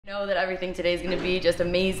Know that everything today is going to be just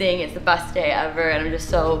amazing. It's the best day ever, and I'm just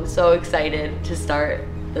so excited to start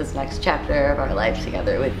this next chapter of our life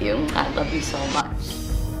together with you. I love you so much.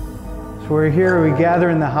 So we're here, we gather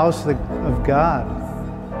in the house of God.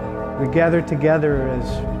 We gather together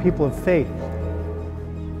as people of faith.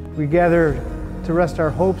 We gather to rest our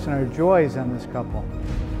hopes and our joys on this couple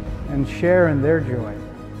and share in their joy.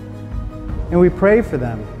 And we pray for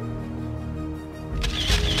them.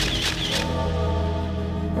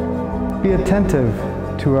 Be attentive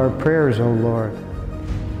to our prayers, O Lord.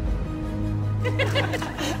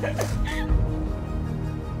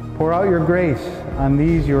 Pour out your grace on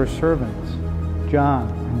these your servants, John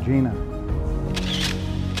and Gina.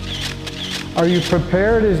 Are you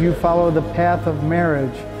prepared as you follow the path of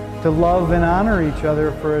marriage to love and honor each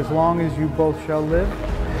other for as long as you both shall live?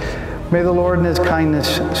 May the Lord in His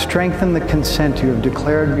kindness strengthen the consent you have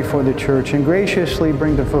declared before the church and graciously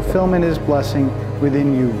bring to fulfillment His blessing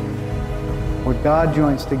within you. What God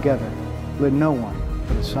joins together, let no one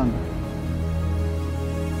put asunder.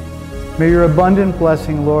 May your abundant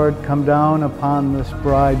blessing, Lord, come down upon this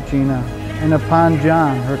bride, Gina, and upon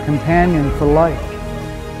John, her companion for life.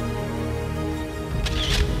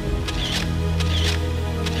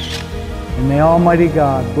 And may Almighty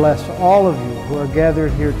God bless all of you who are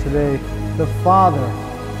gathered here today, the Father,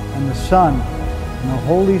 and the Son, and the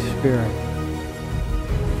Holy Spirit.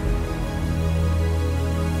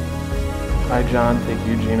 I, John, take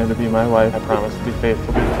you, Gina, to be my wife. I promise to be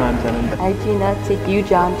faithful to the times and in. I, Gina, take you,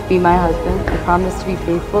 John, to be my husband. I promise to be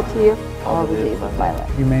faithful to you all the days of my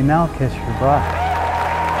life. You may now kiss your bride.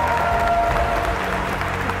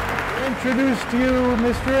 Introduce to you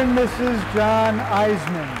Mr. and Mrs. John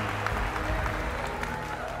Eisman.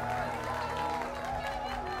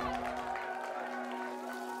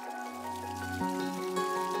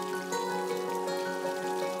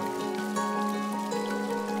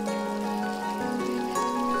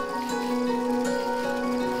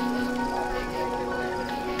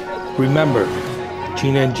 Remember,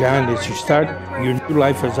 Gina and John, as you start your new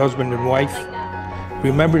life as husband and wife,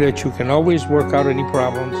 remember that you can always work out any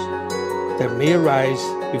problems that may arise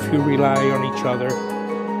if you rely on each other.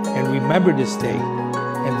 And remember this day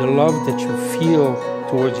and the love that you feel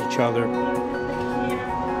towards each other.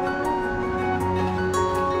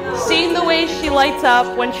 Seeing the way she lights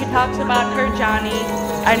up when she talks about her Johnny,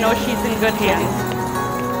 I know she's in good hands.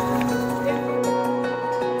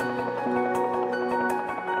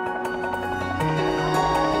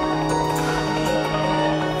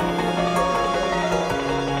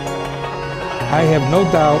 I have no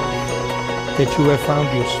doubt that you have found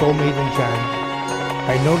your soulmate in John.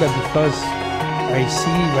 I know that because I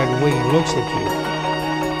see by the way he looks at you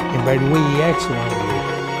and by the way he acts around you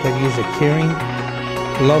that he is a caring,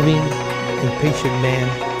 loving, and patient man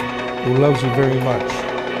who loves you very much.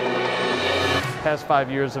 The past 5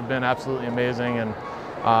 years have been absolutely amazing, and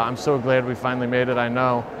I'm so glad we finally made it. I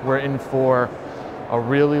know we're in for a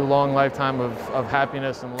really long lifetime of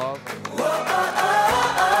happiness and love.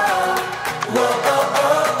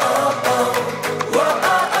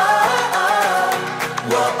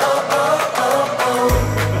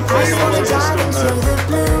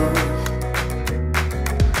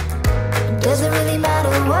 Doesn't really matter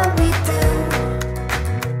what we do.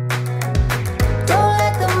 Don't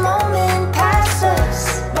let the moment pass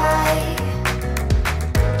us by.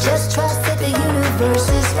 Just trust that the universe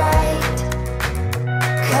is right.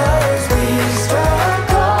 'Cause we struck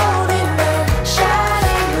gold in the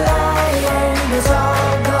shining light, and it's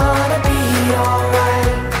all gonna be alright.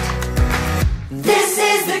 This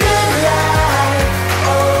is the good life.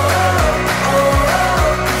 Oh, oh, oh, oh.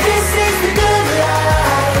 This is the good life.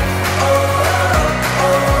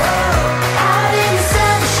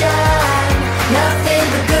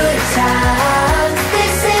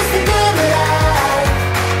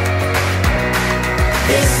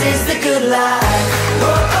 This is the good life.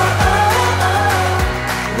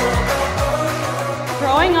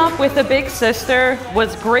 Growing up with a big sister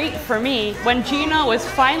was great for me. When Gina was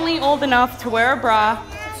finally old enough to wear a bra,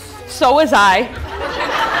 so was I.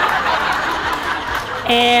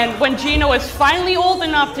 And when Gina was finally old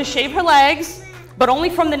enough to shave her legs, but only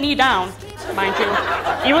from the knee down, mind you,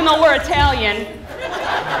 even though we're Italian,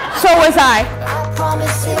 so was I. I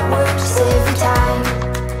promise it works every time.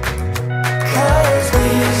 'Cause we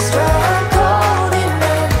struck gold in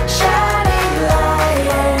the shining light,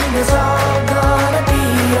 and it's all gonna be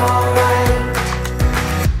alright.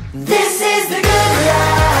 This is the good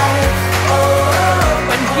life. Oh.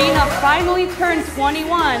 When Gina finally turned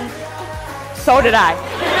 21, so did I.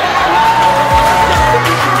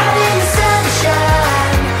 Out in the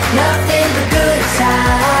sunshine, nothing but good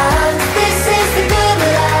times. This is the good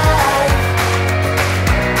life.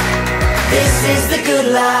 This is the good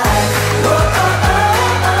life. Whoa, oh,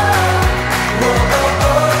 oh, oh. Whoa, oh,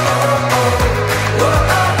 oh, oh, oh. Whoa,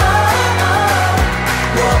 oh, oh, oh.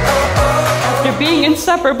 Whoa, oh, oh, oh. After being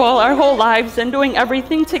inseparable our whole lives and doing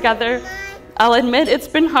everything together, I'll admit it's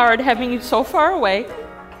been hard having you so far away.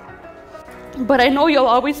 But I know you'll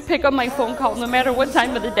always pick up my phone call no matter what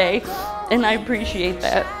time of the day, and I appreciate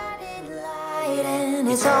that. And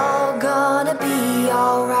it's all gonna be